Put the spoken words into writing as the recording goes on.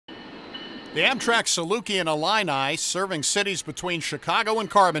The Amtrak Saluki and Illini, serving cities between Chicago and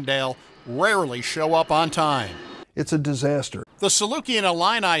Carbondale, rarely show up on time. It's a disaster. The Saluki and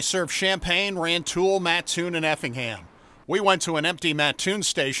Illini serve Champaign, Rantoul, Mattoon, and Effingham. We went to an empty Mattoon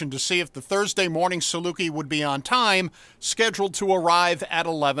station to see if the Thursday morning Saluki would be on time, scheduled to arrive at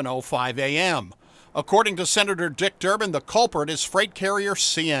 11:05 a.m. According to Senator Dick Durbin, the culprit is freight carrier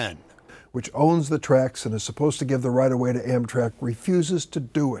CN, which owns the tracks and is supposed to give the right-of-way to Amtrak, refuses to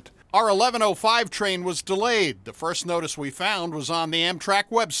do it. Our 11:05 train was delayed. The first notice we found was on the Amtrak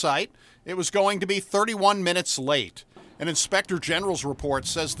website. It was going to be 31 minutes late. An Inspector General's report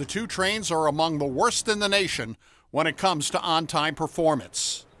says the two trains are among the worst in the nation when it comes to on-time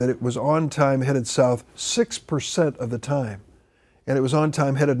performance. That it was on time headed south 6% of the time, and it was on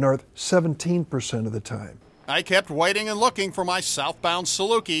time headed north 17% of the time. I kept waiting and looking for my southbound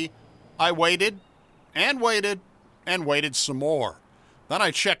Saluki. I waited and waited and waited some more. Then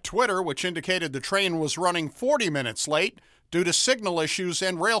I checked Twitter, which indicated the train was running 40 minutes late due to signal issues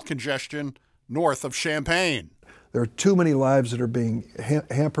and rail congestion north of Champaign. There are too many lives that are being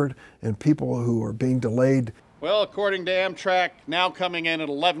hampered and people who are being delayed. Well, according to Amtrak, now coming in at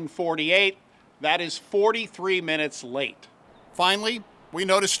 11:48, that is 43 minutes late. Finally, we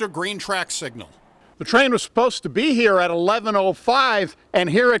noticed a green track signal. The train was supposed to be here at 11:05, and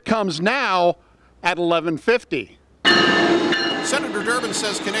here it comes now at 11:50. Senator Durbin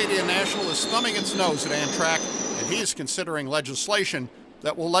says Canadian National is thumbing its nose at Amtrak, and he is considering legislation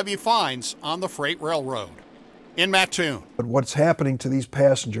that will levy fines on the freight railroad. In Mattoon. But what's happening to these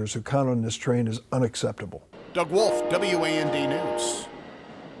passengers who count on this train is unacceptable. Doug Wolfe, WAND News.